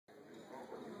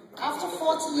After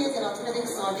 40 years in orthopedic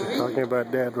surgery, talking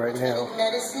about that right now.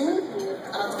 Medicine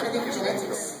and orthopedic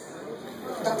genetics,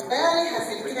 Dr. Bailey has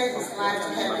dedicated his life to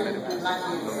helping Black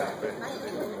youth.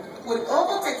 With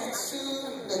over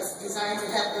 32 books designed to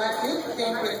help Black youth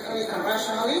think critically and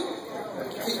rationally,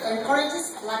 he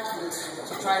encourages Black youth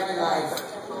to thrive in life.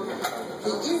 He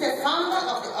is the founder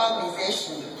of the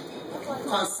organization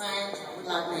Concerned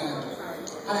Black Men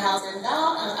and has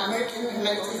endowed an American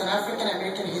Humanities and African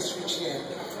American History Chair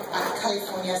at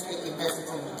California State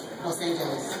University, Los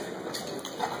Angeles.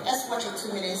 Let's watch a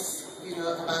 2-minute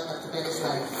video about Dr. Bailey's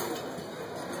life.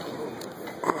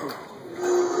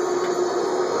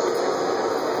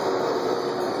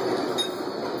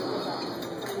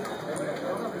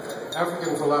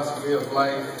 African philosophy of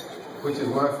life, which is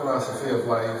my philosophy of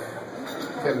life,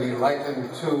 can be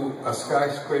likened to a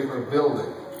skyscraper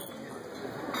building.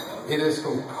 It is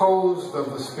composed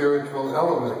of the spiritual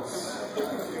elements.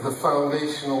 The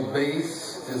foundational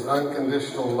base is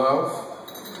unconditional love.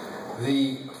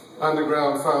 The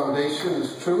underground foundation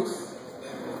is truth.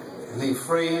 The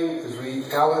frame is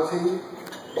reality.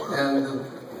 And the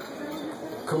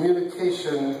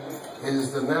communication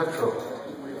is the natural.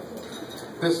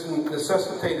 This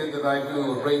necessitated that I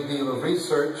do a great deal of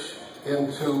research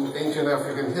into ancient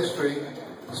African history,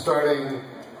 starting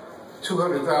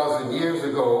 200,000 years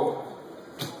ago.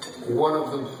 One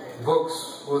of the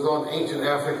books was on ancient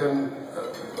African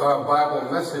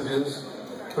Bible messages,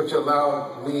 which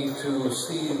allowed me to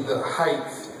see the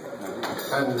height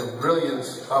and the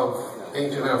brilliance of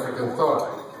ancient African thought.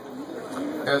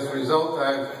 As a result,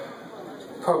 I've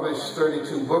published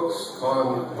 32 books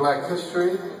on Black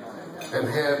history and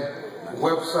had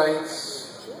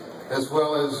websites, as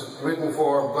well as written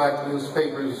for Black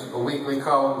newspapers, a weekly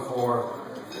column for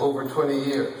over 20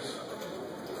 years.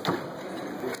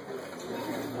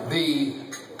 The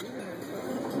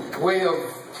way of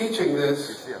teaching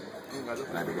this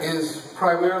is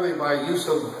primarily by use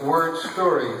of word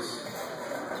stories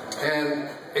and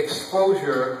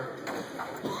exposure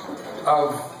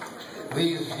of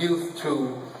these youth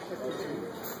to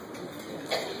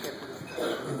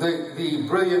the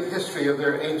brilliant history of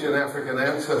their ancient African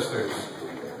ancestors.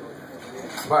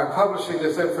 By publishing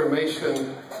this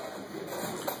information,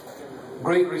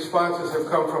 great responses have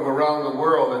come from around the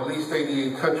world, at least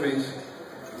 88 countries,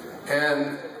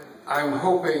 and I'm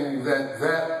hoping that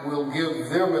that will give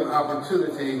them an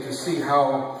opportunity to see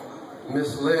how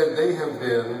misled they have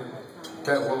been,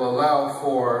 that will allow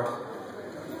for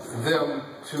them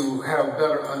to have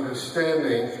better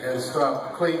understanding and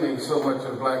stop claiming so much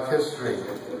of Black history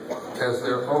as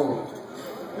their own.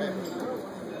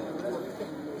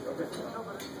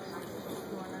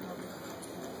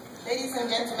 Ladies and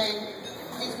gentlemen,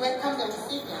 please welcome the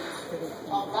recipient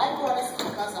of Byproduct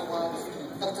Speakers Award,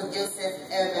 Dr. Joseph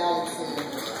L. Gallatin.